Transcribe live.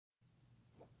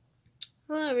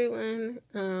Hello everyone,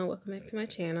 welcome back to my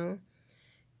channel.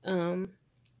 I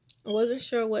wasn't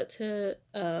sure what to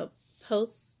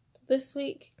post this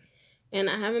week, and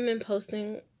I haven't been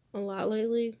posting a lot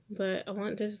lately, but I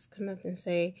want to just come up and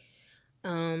say,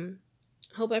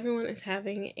 hope everyone's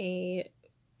having a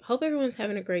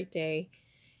great day,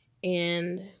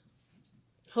 and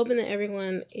hoping that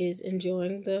everyone is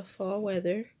enjoying the fall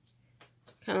weather,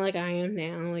 kind of like I am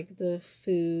now, like the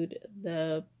food,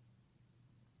 the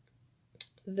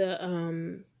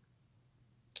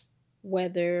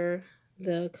weather,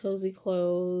 the cozy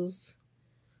clothes.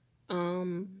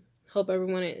 Hope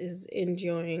everyone is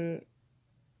enjoying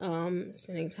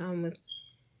spending time with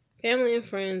family and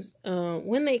friends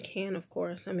when they can, of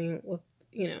course. I mean, with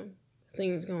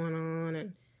things going on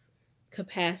and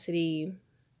capacity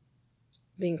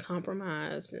being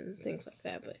compromised and things like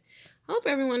that. But I hope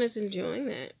everyone is enjoying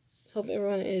that. Hope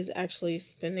everyone is actually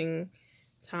spending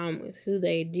time with who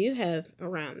they do have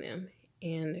around them,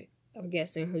 and I'm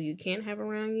guessing who you can't have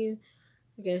around you.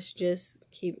 I guess just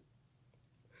keep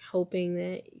hoping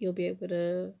that you'll be able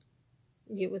to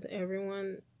get with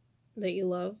everyone that you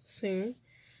love soon.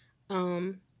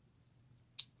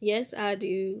 Yes, I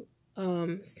do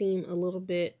seem a little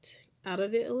bit out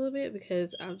of it a little bit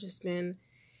because I've just been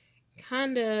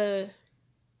kind of,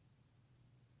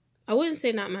 I wouldn't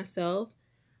say not myself,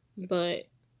 but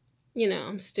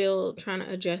I'm still trying to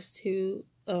adjust to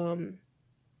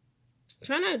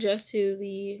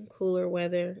the cooler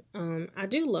weather. I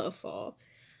do love fall,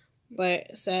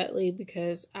 but sadly,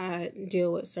 because I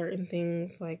deal with certain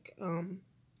things like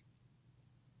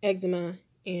eczema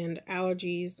and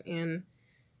allergies and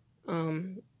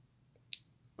a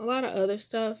lot of other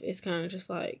stuff, it's kind of just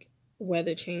like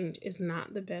weather change is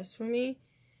not the best for me.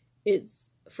 It's,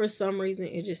 for some reason,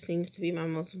 it just seems to be my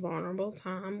most vulnerable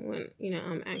time when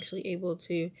I'm actually able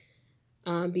to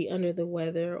be under the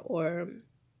weather, or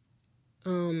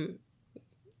I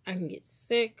can get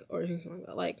sick or anything like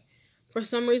that. Like, for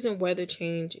some reason, weather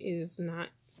change is not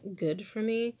good for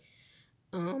me.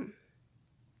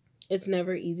 It's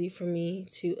never easy for me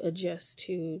to adjust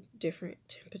to different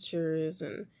temperatures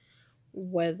and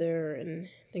weather and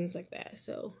things like that.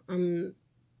 So I'm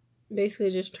basically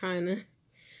just trying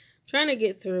to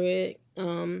get through it.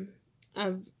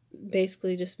 I've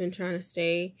basically just been trying to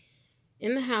stay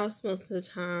in the house most of the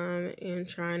time and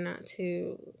try not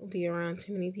to be around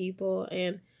too many people.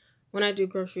 And when I do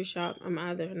grocery shop, I'm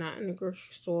either not in the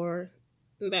grocery store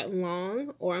that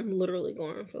long, or I'm literally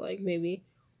going for like maybe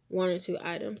 1 or 2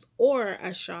 items, or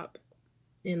I shop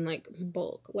in like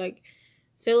bulk. Like,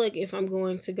 say like if I'm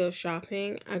going to go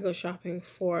shopping, I go shopping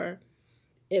for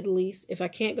at least, if I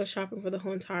can't go shopping for the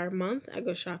whole entire month, I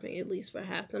go shopping at least for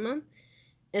half the month.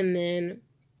 And then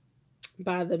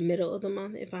by the middle of the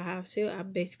month, if I have to, I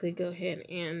basically go ahead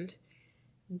and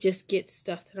just get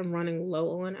stuff that I'm running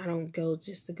low on. I don't go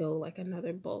just to go like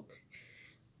another bulk.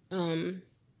 I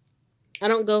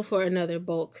don't go for another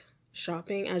bulk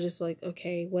shopping. I just like,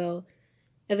 okay, well,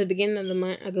 at the beginning of the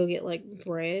month, I go get like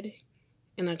bread,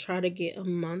 and I try to get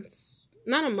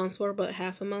not a month's worth, but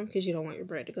half a month, because you don't want your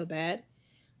bread to go bad.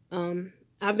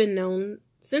 I've been known,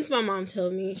 since my mom she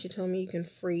told me you can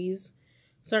freeze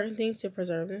certain things to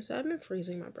preserve them. So I've been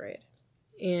freezing my bread.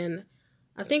 And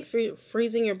I think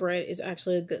freezing your bread is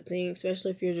actually a good thing,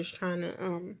 especially if you're just trying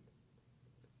to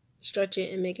stretch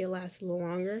it and make it last a little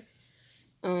longer.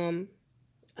 I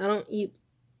don't eat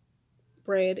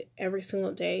bread every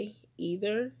single day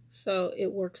either, so it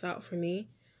works out for me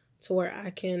to where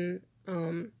I can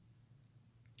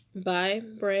buy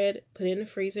bread, put it in the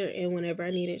freezer, and whenever I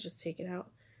need it, just take it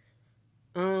out.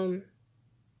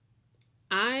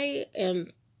 I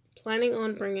am planning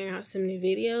on bringing out some new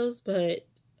videos, but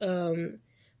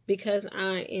because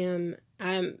I'm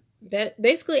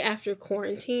basically, after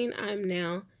quarantine, I'm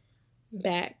now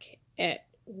back at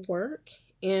work,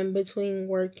 and between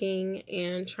working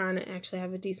and trying to actually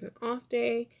have a decent off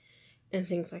day and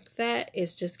things like that,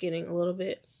 it's just getting a little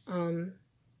bit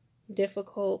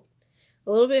difficult,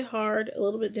 a little bit hard, a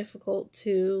little bit difficult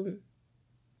to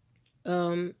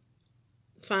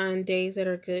find days that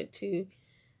are good to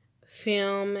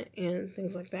film and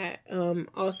things like that.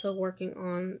 Also working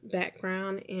on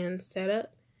background and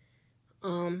setup.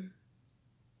 Trying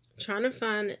to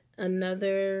find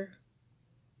another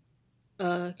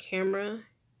camera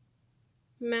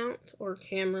mount or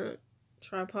camera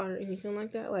tripod or anything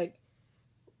like that. Like,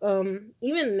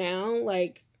 even now,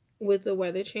 like with the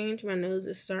weather change, my nose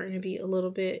is starting to be a little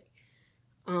bit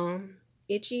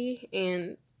itchy,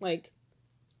 and like,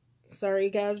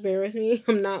 sorry guys, bear with me.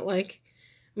 I'm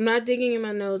not digging in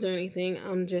my nose or anything.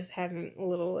 I'm just having a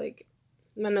little, like,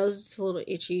 my nose is a little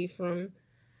itchy from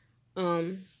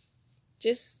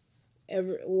just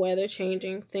weather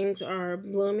changing. Things are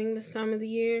blooming this time of the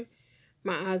year.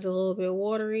 My eyes are a little bit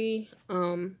watery.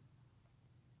 I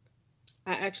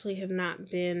actually have not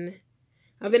been...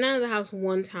 I've been out of the house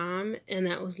one time, and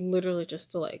that was literally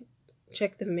just to, like,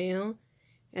 check the mail.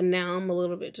 And now I'm a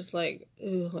little bit just like,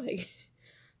 ooh, like,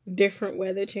 different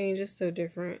weather changes, so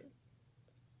different.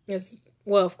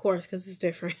 Well, of course, because it's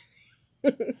different.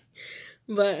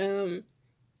 But,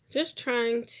 just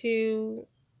trying to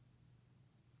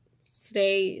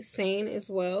stay sane as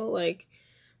well. Like,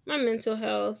 my mental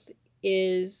health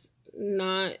is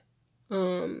not,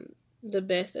 the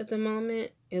best at the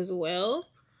moment as well.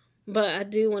 But I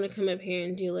do want to come up here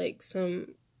and do, like,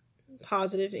 some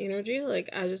positive energy. Like,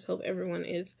 I just hope everyone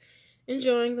is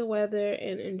enjoying the weather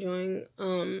and enjoying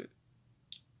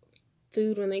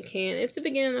food when they can. It's the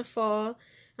beginning of fall,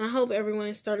 and I hope everyone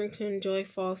is starting to enjoy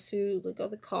fall food, like all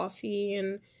the coffee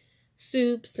and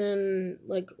soups and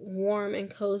like warm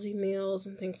and cozy meals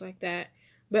and things like that,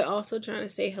 but also trying to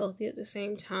stay healthy at the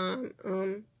same time.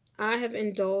 I have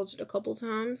indulged a couple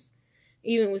times,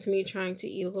 even with me trying to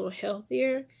eat a little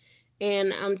healthier.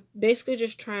 And I'm basically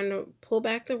just trying to pull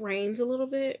back the reins a little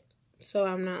bit. So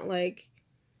I'm not like...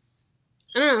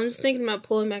 I don't know, I'm just thinking about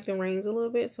pulling back the reins a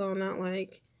little bit. So I'm not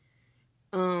like...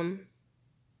 I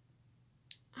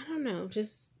don't know.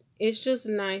 It's just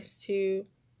nice to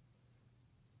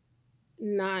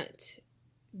not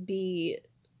be...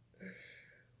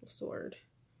 What's the word?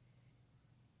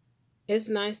 It's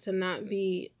nice to not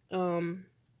be... I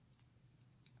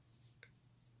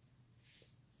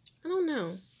don't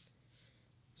know.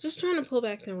 Just trying to pull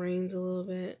back the reins a little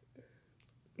bit.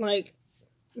 Like,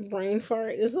 brain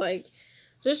fart is like,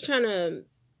 just trying to,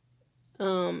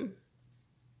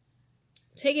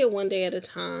 take it one day at a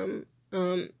time.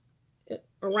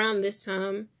 Around this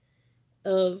time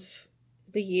of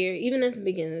the year, even at the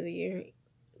beginning of the year,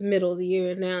 middle of the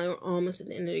year, now we're almost at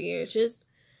the end of the year, just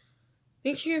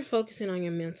make sure you're focusing on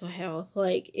your mental health.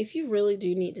 Like, if you really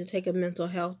do need to take a mental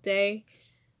health day,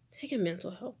 take a mental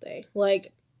health day.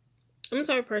 Like, I'm the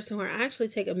type of person where I actually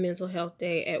take a mental health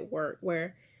day at work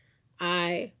where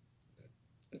I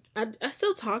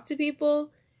still talk to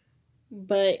people,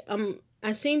 but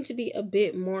I seem to be a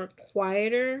bit more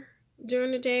quieter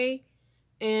during the day.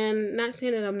 And not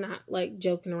saying that I'm not like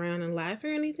joking around and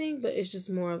laughing or anything, but it's just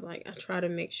more of like I try to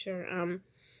make sure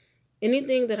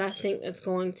anything that I think that's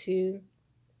going to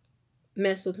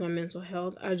mess with my mental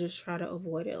health, I just try to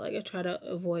avoid it. Like, I try to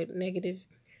avoid negative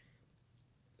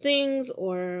things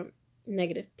or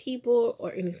negative people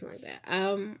or anything like that.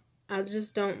 I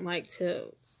just don't like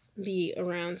to be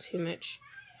around too much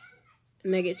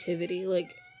negativity,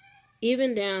 like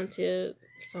even down to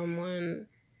someone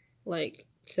like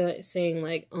saying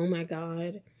like, oh my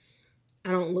god,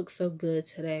 I don't look so good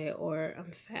today, or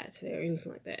I'm fat today, or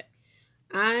anything like that.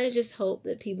 I just hope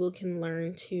that people can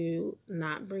learn to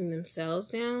not bring themselves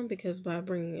down, because by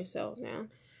bringing yourselves down,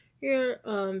 you're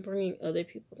bringing other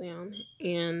people down.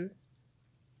 And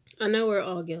I know we're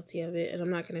all guilty of it, and I'm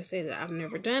not going to say that I've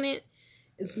never done it.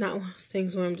 It's not one of those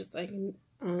things where I'm just like,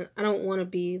 I don't want to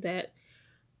be that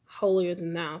holier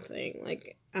than thou thing.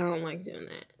 Like, I don't like doing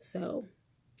that. So,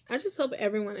 I just hope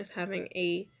everyone is having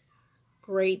a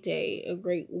great day, a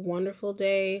great, wonderful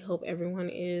day. Hope everyone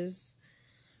is,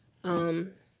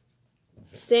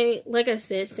 staying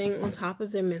on top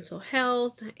of their mental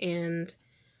health. And,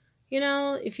 you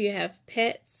know, if you have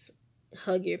pets,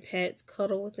 hug your pets,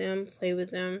 cuddle with them, play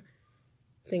with them,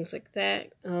 things like that.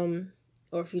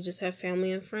 Or if you just have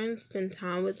family and friends, spend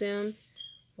time with them,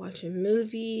 watch a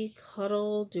movie,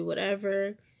 cuddle, do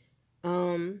whatever.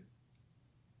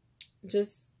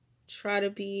 Just try to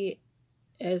be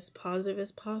as positive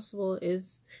as possible.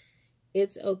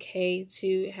 It's okay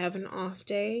to have an off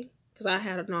day, because I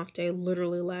had an off day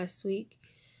literally last week.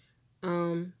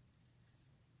 I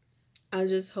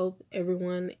just hope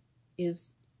everyone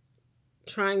is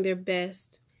trying their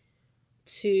best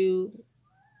to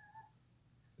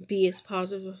be as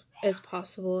positive as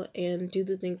possible and do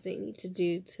the things they need to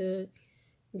do to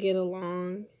get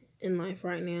along in life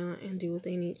right now, and do what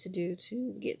they need to do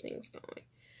to get things going.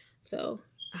 So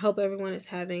I hope everyone is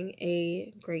having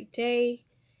a great day.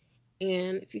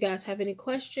 And if you guys have any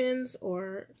questions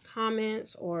or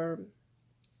comments or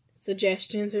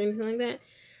suggestions or anything like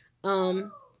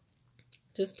that,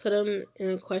 just put them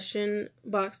in a question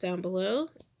box down below.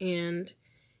 And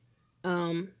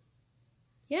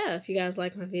yeah, if you guys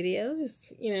like my video,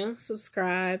 just,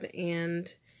 subscribe,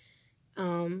 and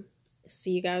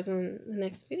see you guys on the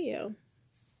next video.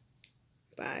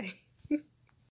 Bye.